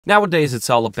Nowadays, it's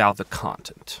all about the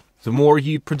content. The more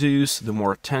you produce, the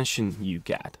more attention you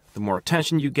get. The more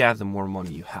attention you get, the more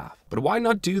money you have. But why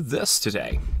not do this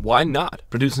today? Why not?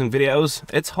 Producing videos,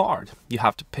 it's hard. You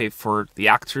have to pay for the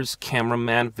actors,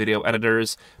 cameraman, video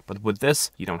editors, but with this,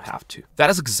 you don't have to.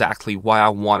 That is exactly why I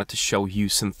wanted to show you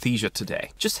Synthesia today.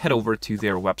 Just head over to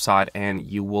their website and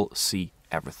you will see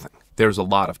everything. There's a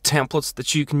lot of templates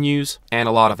that you can use and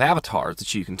a lot of avatars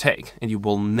that you can take, and you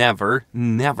will never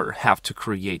have to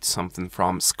create something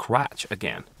from scratch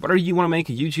again. Whether you want to make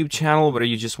a YouTube channel, whether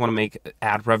you just want to make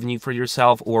ad revenue for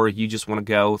yourself, or you just want to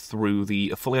go through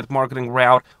the affiliate marketing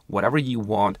route, whatever you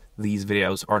want, these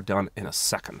videos are done in a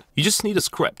second. You just need a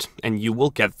script and you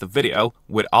will get the video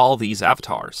with all these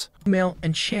avatars. Email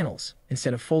and channels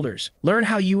instead of folders. Learn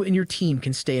how you and your team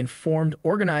can stay informed,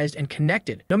 organized, and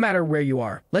connected no matter where you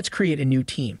are. Let's create a new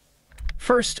team.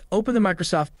 First, open the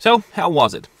Microsoft. So, how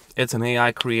was it? It's an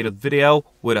AI created video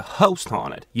with a host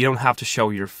on it. You don't have to show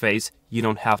your face. You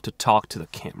don't have to talk to the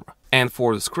camera. And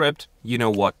for the script, you know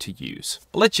what to use.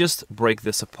 But let's just break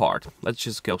this apart. Let's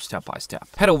just go step by step.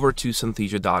 Head over to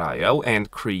synthesia.io and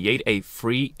create a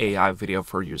free AI video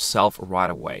for yourself right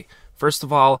away. First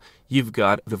of all, you've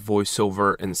got the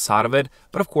voiceover inside of it,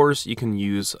 but of course you can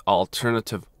use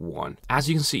alternative one. As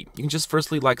you can see, you can just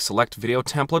firstly select video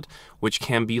template, which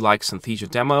can be like Synthesia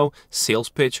demo, sales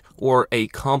pitch, or a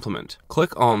compliment.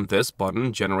 Click on this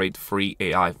button, generate free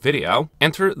AI video,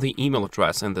 enter the email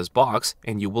address in this box,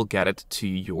 and you will get it to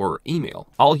your email.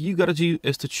 All you gotta do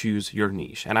is to choose your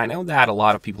niche. And I know that a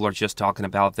lot of people are just talking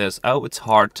about this, oh, it's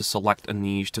hard to select a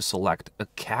niche, to select a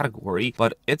category,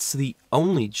 but it's the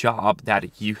only job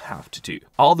that you have to do.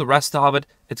 All the rest of it,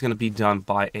 it's going to be done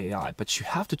by AI, but you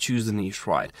have to choose the niche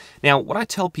right. Now, what I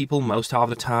tell people most of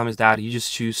the time is that you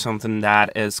just choose something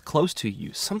that is close to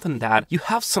you, something that you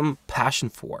have some passion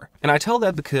for. And I tell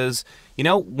that because, you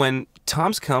know, when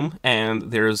times come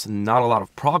and there's not a lot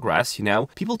of progress, you know,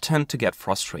 people tend to get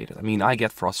frustrated. I mean, I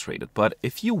get frustrated, but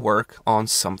if you work on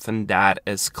something that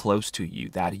is close to you,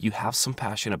 that you have some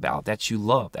passion about, that you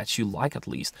love, that you like at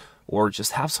least, or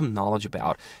just have some knowledge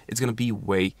about, it's going to be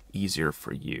way easier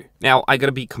for you. Now, I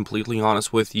gotta be completely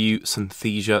honest with you,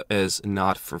 Synthesia is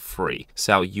not for free.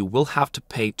 So you will have to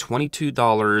pay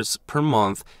 $22 per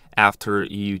month after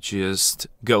you just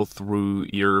go through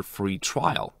your free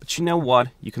trial. But you know what?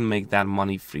 You can make that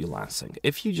money freelancing.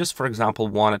 If you just, for example,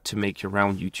 wanted to make your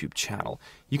own YouTube channel,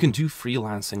 you can do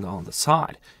freelancing on the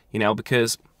side. You know,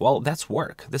 because, well, that's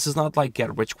work. This is not like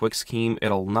get rich quick scheme.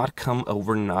 It'll not come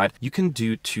overnight. You can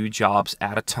do 2 jobs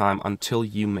at a time until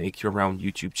you make your own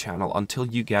YouTube channel, until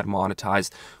you get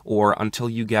monetized, or until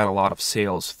you get a lot of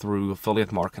sales through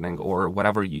affiliate marketing or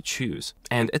whatever you choose.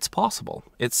 And it's possible.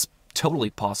 It's totally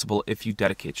possible if you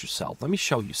dedicate yourself. Let me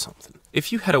show you something.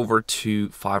 If you head over to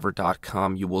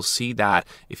fiverr.com, you will see that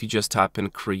if you just type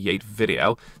in create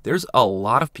video, there's a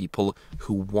lot of people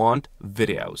who want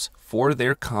videos for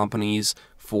their companies,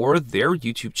 for their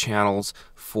YouTube channels,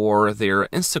 for their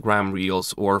Instagram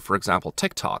reels, or for example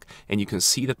TikTok, and you can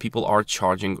see that people are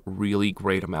charging really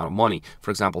great amount of money.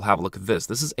 For example, have a look at this.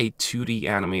 This is a 2D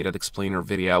animated explainer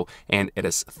video and it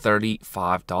is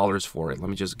 $35 for it. Let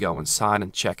me just go inside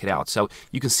and check it out. So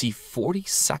you can see 40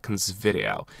 seconds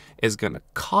video is gonna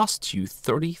cost you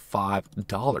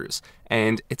 $35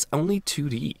 and it's only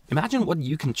 2D. Imagine what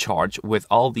you can charge with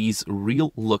all these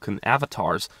real looking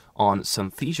avatars on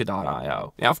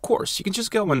synthesia.io. Now, of course, you can just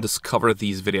go and discover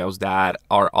these videos that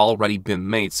are already been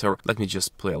made. So let me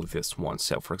just play this one.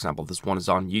 So for example, this one is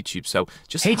on YouTube. So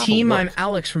just Hey team, I'm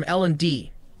Alex from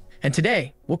L&D. And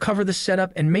today, we'll cover the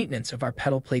setup and maintenance of our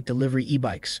pedal plate delivery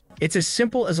e-bikes. It's as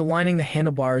simple as aligning the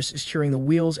handlebars, securing the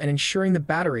wheels, and ensuring the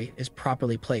battery is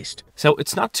properly placed. So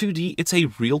it's not 2D, it's a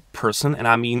real person. And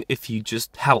I mean, if you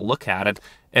just have a look at it,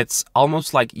 it's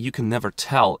almost like you can never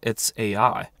tell it's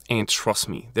AI. And trust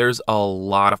me, there's a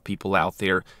lot of people out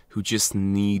there who just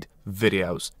need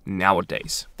videos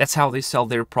nowadays. That's how they sell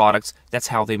their products. That's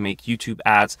how they make YouTube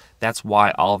ads. That's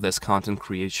why all of this content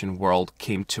creation world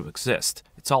came to exist.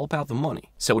 It's all about the money.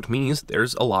 So it means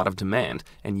there's a lot of demand,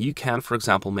 and you can, for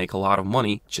example, make a lot of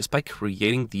money just by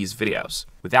creating these videos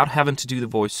without having to do the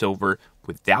voiceover,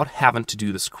 without having to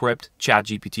do the script.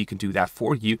 ChatGPT can do that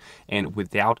for you, and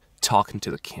without talking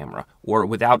to the camera or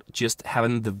without just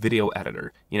having the video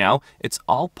editor. You know, it's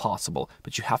all possible,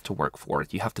 but you have to work for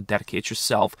it. You have to dedicate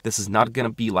yourself. This is not going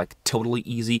to be like totally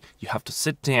easy. You have to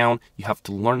sit down, you have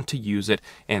to learn to use it,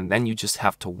 and then you just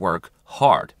have to work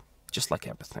hard, just like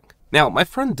everything. Now, my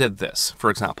friend did this, for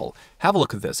example. Have a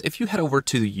look at this. If you head over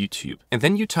to the YouTube and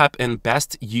then you type in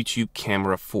best YouTube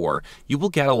camera for, you will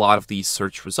get a lot of these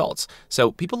search results.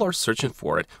 So people are searching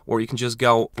for it, or you can just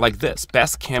go like this,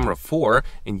 best camera for,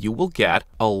 and you will get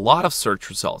a lot of search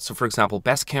results. So for example,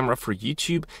 best camera for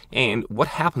YouTube. And what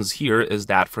happens here is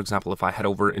that, for example, if I head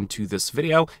over into this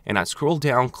video and I scroll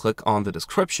down, click on the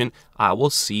description, I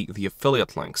will see the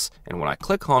affiliate links. And when I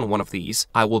click on one of these,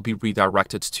 I will be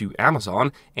redirected to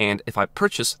Amazon. And if I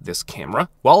purchase this camera,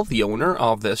 well, the owner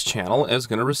of this channel is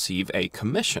going to receive a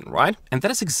commission, right? And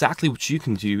that is exactly what you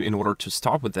can do in order to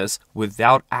start with this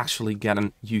without actually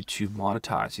getting YouTube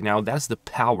monetized. You know, that's the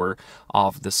power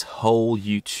of this whole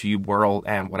YouTube world,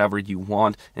 and whatever you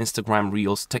want, Instagram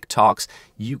Reels, TikToks,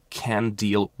 you can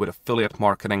deal with affiliate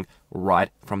marketing right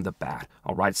from the bat.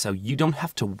 All right, so you don't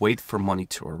have to wait for money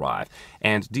to arrive.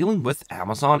 And dealing with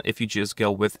Amazon, if you just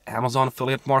go with Amazon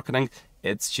affiliate marketing,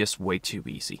 it's just way too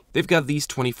easy. They've got these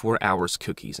 24 hours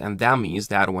cookies, and that means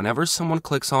that whenever someone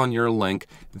clicks on your link,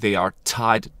 they are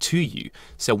tied to you.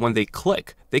 So when they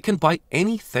click, they can buy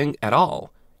anything at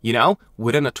all, you know,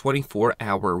 within a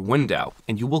 24-hour window,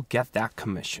 and you will get that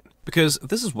commission. Because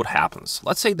this is what happens.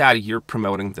 Let's say that you're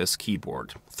promoting this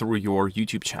keyboard through your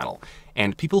YouTube channel,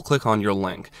 and people click on your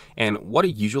link. And what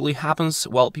usually happens,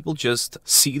 well, people just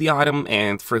see the item,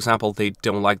 and for example, they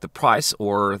don't like the price,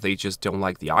 or they just don't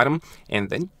like the item, and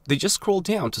then they just scroll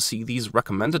down to see these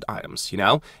recommended items, you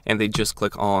know, and they just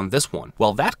click on this one.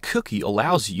 Well, that cookie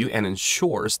allows you and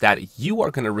ensures that you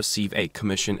are going to receive a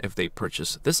commission if they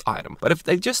purchase this item. But if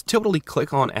they just totally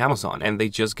click on Amazon and they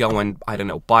just go and, I don't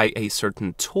know, buy a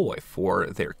certain toy for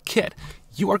their kid,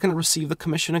 you are going to receive the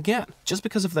commission again, just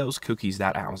because of those cookies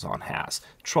that Amazon has.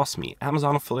 Trust me,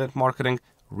 Amazon affiliate marketing,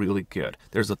 really good.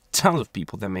 There's a ton of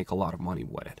people that make a lot of money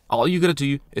with it. All you gotta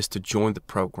do is to join the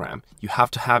program. You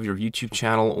have to have your YouTube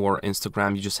channel or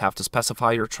Instagram. You just have to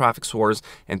specify your traffic source,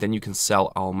 and then you can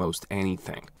sell almost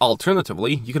anything.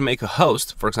 Alternatively, you can make a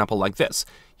host, for example, like this.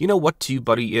 You know what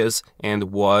TubeBuddy is and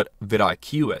what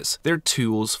vidIQ is. They're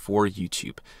tools for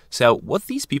YouTube. So what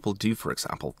these people do, for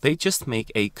example, they just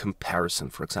make a comparison,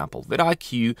 for example,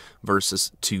 vidIQ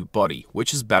versus TubeBuddy,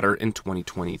 which is better in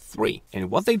 2023. And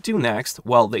what they do next,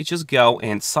 well, they just go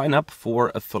and sign up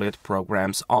for affiliate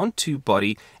programs on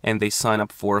TubeBuddy, and they sign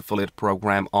up for affiliate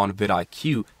program on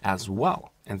vidIQ as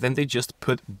well. And then they just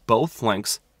put both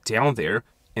links down there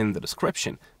in the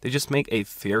description. They just make a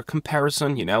fair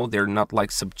comparison, you know, they're not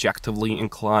like subjectively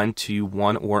inclined to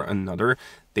one or another.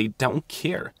 They don't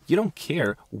care. You don't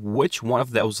care which one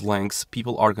of those links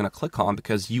people are going to click on,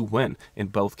 because you win in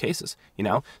both cases, you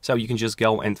know? So you can just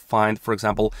go and find, for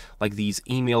example, like these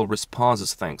email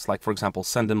responses things, like for example,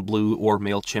 Sendinblue or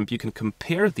MailChimp. You can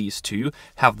compare these two,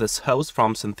 have this host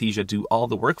from Synthesia do all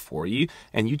the work for you,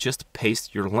 and you just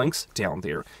paste your links down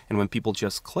there. And when people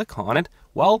just click on it,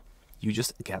 well, you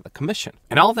just get the commission.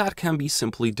 And all that can be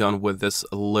simply done with this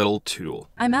little tool.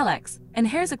 I'm Alex, and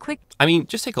here's a quick... I mean,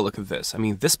 just take a look at this. I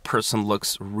mean, this person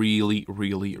looks really,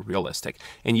 really realistic.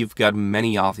 And you've got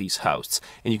many of these hosts,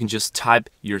 and you can just type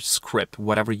your script,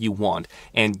 whatever you want,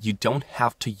 and you don't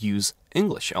have to use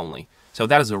English only. So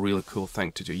that is a really cool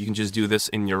thing to do. You can just do this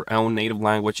in your own native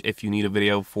language if you need a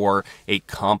video for a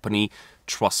company.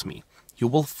 Trust me, you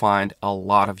will find a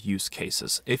lot of use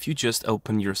cases. If you just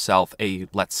open yourself a,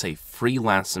 let's say,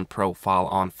 freelancing profile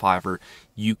on Fiverr,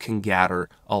 you can gather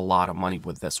a lot of money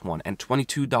with this one. And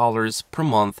 $22 per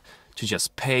month to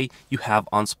just pay. You have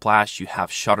Unsplash, you have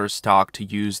Shutterstock to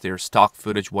use their stock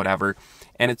footage, whatever.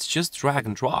 And it's just drag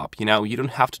and drop. You know, you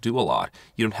don't have to do a lot.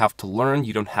 You don't have to learn.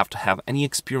 You don't have to have any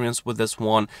experience with this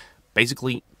one.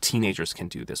 Basically, teenagers can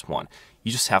do this one.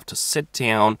 You just have to sit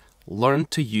down, learn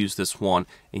to use this one,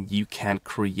 and you can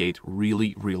create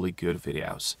really, really good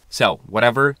videos. So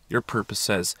whatever your purpose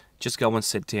is, just go and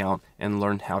sit down and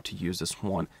learn how to use this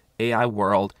one. AI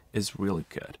world is really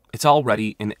good. It's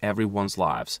already in everyone's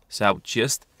lives. So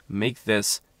just make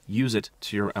this, use it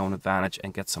to your own advantage,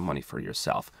 and get some money for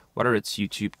yourself. Whether it's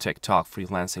YouTube, TikTok,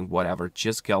 freelancing, whatever,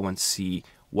 just go and see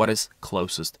what is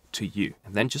closest to you.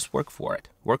 And then just work for it.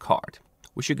 Work hard.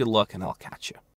 Wish you good luck, and I'll catch you.